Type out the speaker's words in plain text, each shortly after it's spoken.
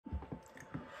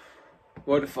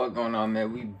What the fuck going on,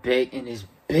 man? We back in this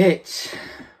bitch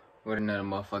with another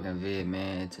motherfucking vid,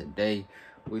 man. Today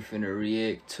we finna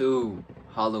react to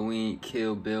Halloween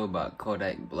Kill Bill by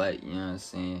Kodak Black. You know what I'm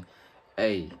saying?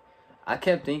 Hey, I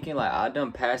kept thinking like I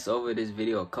done passed over this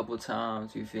video a couple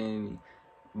times. You feel me?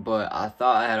 But I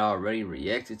thought I had already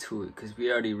reacted to it because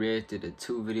we already reacted to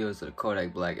 2 videos of the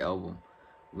Kodak Black album.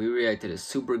 We reacted to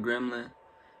Super Gremlin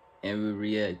and we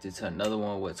reacted to another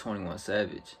one with 21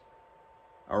 Savage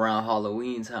around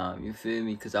Halloween time, you feel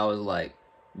me? Because I was like,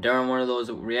 during one of those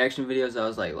reaction videos, I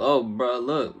was like, oh, bro,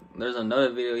 look, there's another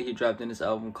video he dropped in this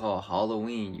album called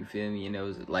Halloween, you feel me? And it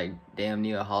was like damn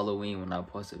near Halloween when I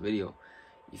posted a video,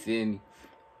 you feel me?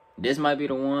 This might be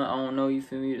the one, I don't know, you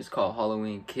feel me? It's called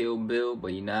Halloween Kill Bill,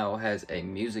 but he now has a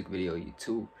music video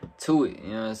to it, you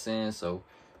know what I'm saying? So,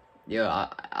 yeah,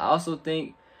 I also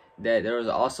think that there was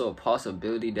also a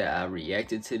possibility that I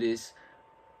reacted to this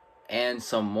and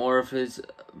some more of his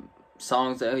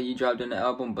songs that he dropped in the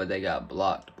album, but they got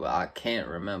blocked. But I can't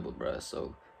remember, bro.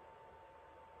 So,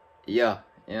 yeah,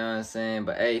 you know what I'm saying?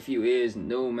 But hey, if you is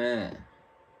new, man,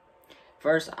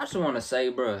 first, I just want to say,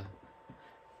 bro,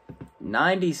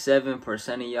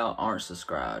 97% of y'all aren't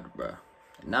subscribed, bro.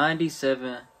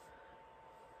 97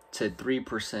 to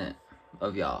 3%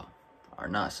 of y'all are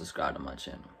not subscribed to my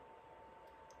channel.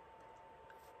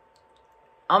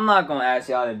 I'm not going to ask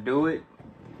y'all to do it,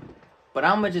 but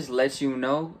I'm going to just let you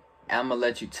know, I'm going to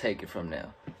let you take it from there.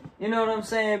 You know what I'm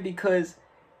saying? Because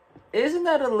isn't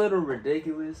that a little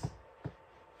ridiculous?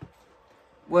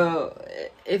 Well,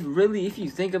 if you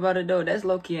think about it though, that's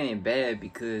low-key ain't bad,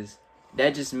 because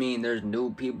that just means there's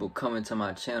new people coming to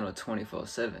my channel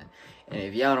 24/7. And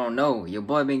if y'all don't know, your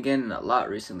boy been getting a lot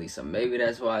recently, so maybe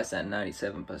that's why it's at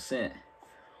 97%.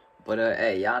 But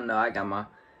hey, y'all know I got my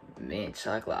mint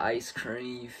chocolate ice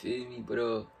cream, you feel me?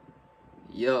 But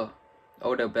yo,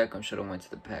 Odell Beckham should have went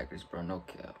to the Packers, bro. No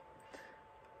cap.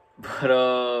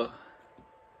 But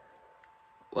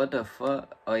what the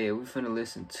fuck? Oh yeah, we finna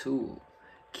listen to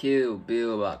Kill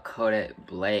Bill by Kodak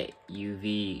Black.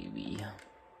 UV.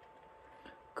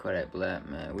 Kodak Black,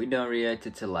 man. We done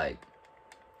reacted to like,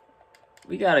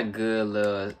 we got a good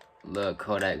little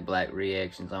Kodak Black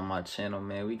reactions on my channel,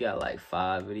 man. We got like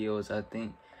 5 videos, I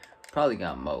think. Probably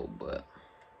got more, but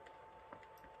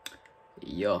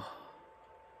yo,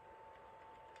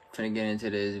 finna get into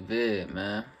this vid,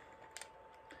 man.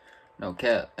 No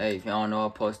cap. Hey, if y'all don't know, I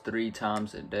post 3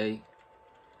 times a day,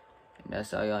 and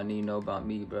that's all y'all need to know about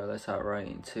me, bro. Let's hop right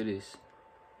into this.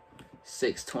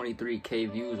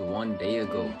 623K views 1 day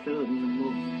ago.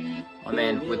 My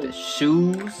man with the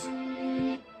shoes.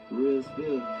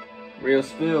 Real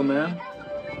spill, man.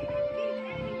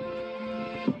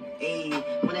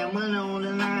 When that money on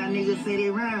the line, niggas say they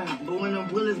rhyme. But when them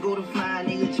bullets go to fly,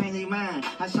 niggas change their mind.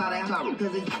 I shot that top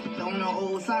because it's on the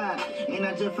old side. And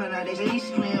I just found out that they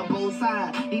playing both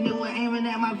sides. These niggas aiming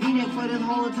at my V-neck for this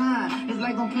whole time. It's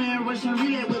like I'm playing Russian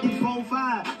roulette with this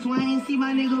 4-5. So I ain't see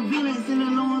my nigga V-necks in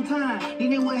a long time. These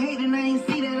niggas hating, I ain't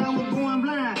see that I was going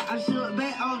blind. I should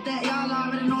back off that, y'all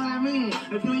already know what I mean.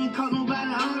 If you ain't caught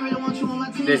nobody, I don't really want you on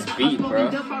my team. This beat, bro.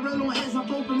 I really want ass,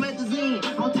 I'm open magazine.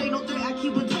 I don't take no threat, I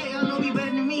keep a check, I know me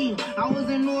better than me. I was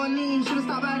in New Orleans, should've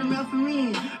stopped by the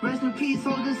referee. Rest in peace,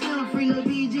 hold the center, free little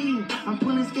BG. I'm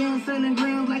pulling scans, selling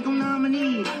grams like I'm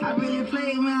nominee. I really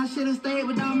played, man, I should've stayed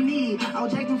with Dominique. I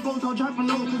was jacking folks, I was dropping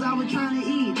low, cause I was trying to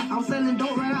eat. I was selling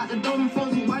dope right out the door, and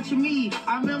folks was watching me.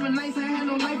 I remember nights I had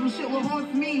no life and shit was hard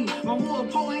for me. My whole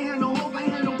pole ain't had no hope, I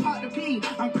ain't had no pot to pee.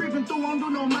 I'm creeping through, I don't do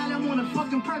no mind, I'm on a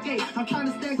fucking perky. I'm trying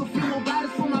to stack a few more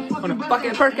bodies for my fucking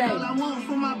birthday. All I want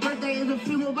for my birthday is a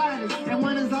few more bodies. And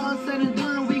when it's all said and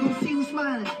done, we gon' see who's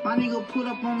smiling. My nigga put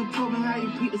up on the told me how you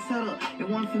beat the setup. It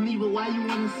wasn't for me, but why you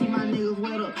wanna see my niggas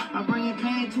wet up? I'm bringing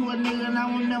pain to a nigga and I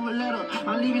will never let up.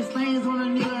 I'm leaving stains on a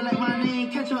nigga like my name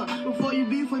catch up. Before you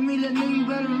beef with me, let nigga, you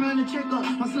better run and check up.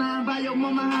 I'm sliding by your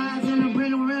mama highs in a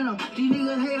brand new rental. These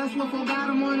niggas hate, I swear for God,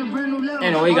 I'm on a brand new level.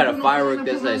 Ain't no way you got a firework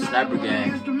that's like Sniper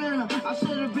Gang. I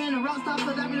should've been a rock star,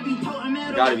 cause I really be toting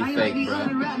metal. Gotta be fake, bro.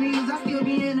 Rap niggas, I still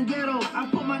be in the ghetto. I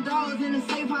put my dogs in the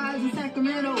safe house in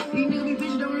Sacramento. These niggas be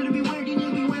bitches don't really be weird, these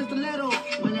niggas be wearing stiletto.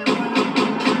 When that run up on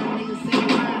the line, niggas say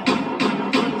mine.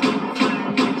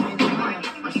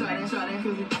 I shot that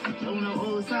cause it's on the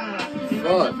old side.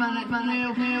 Fuck.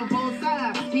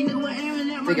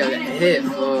 Think I got hit,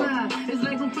 fuck. It's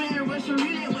like I'm playing Russian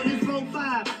roulette with this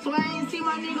 4-5. So I ain't see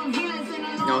my nigga Venus in a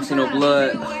long time. Don't see no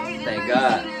blood. Thank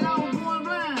God.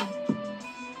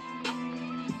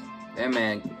 That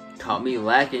man caught me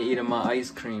lacking eating my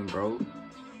ice cream, bro.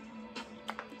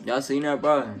 Y'all seen that,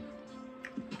 bro? I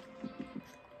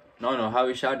don't know how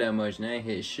he shot that much and they ain't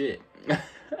hit shit.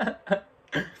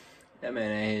 That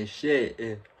man ain't his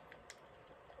shit.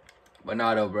 But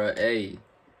nah though, bro. Hey,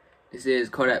 this is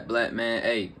Kodak Black, man.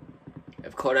 Hey,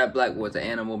 if Kodak Black was an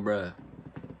animal, bro,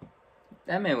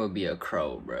 that man would be a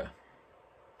crow, bro.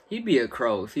 He'd be a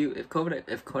crow. If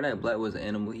Kodak Black was an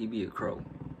animal, he'd be a crow.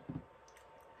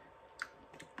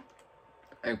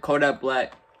 If Kodak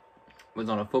Black was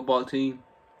on a football team,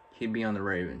 he'd be on the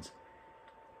Ravens.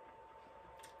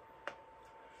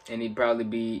 And he'd probably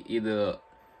be either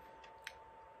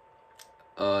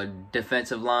a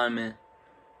defensive lineman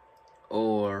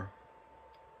or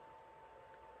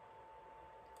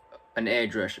an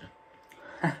edge rusher.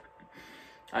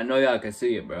 I know y'all can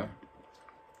see it, bro.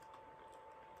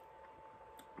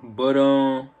 But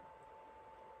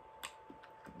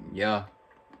yeah.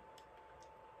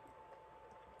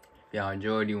 If y'all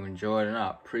enjoyed, you enjoyed, and I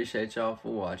appreciate y'all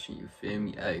for watching. You feel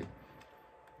me? Hey,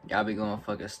 y'all be going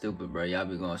fucking stupid, bro. Y'all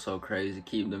be going so crazy.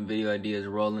 Keep them video ideas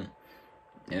rolling.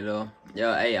 You know,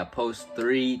 yo, hey, I post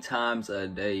 3 times a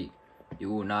day.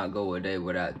 You will not go a day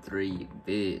without 3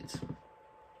 vids.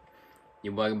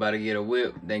 Your boy about to get a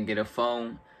whip, then get a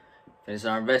phone. Finish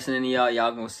start investing in y'all.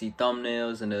 Y'all gonna see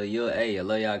thumbnails and hey, I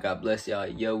love y'all. God bless y'all.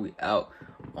 Yo, we out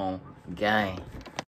on gang.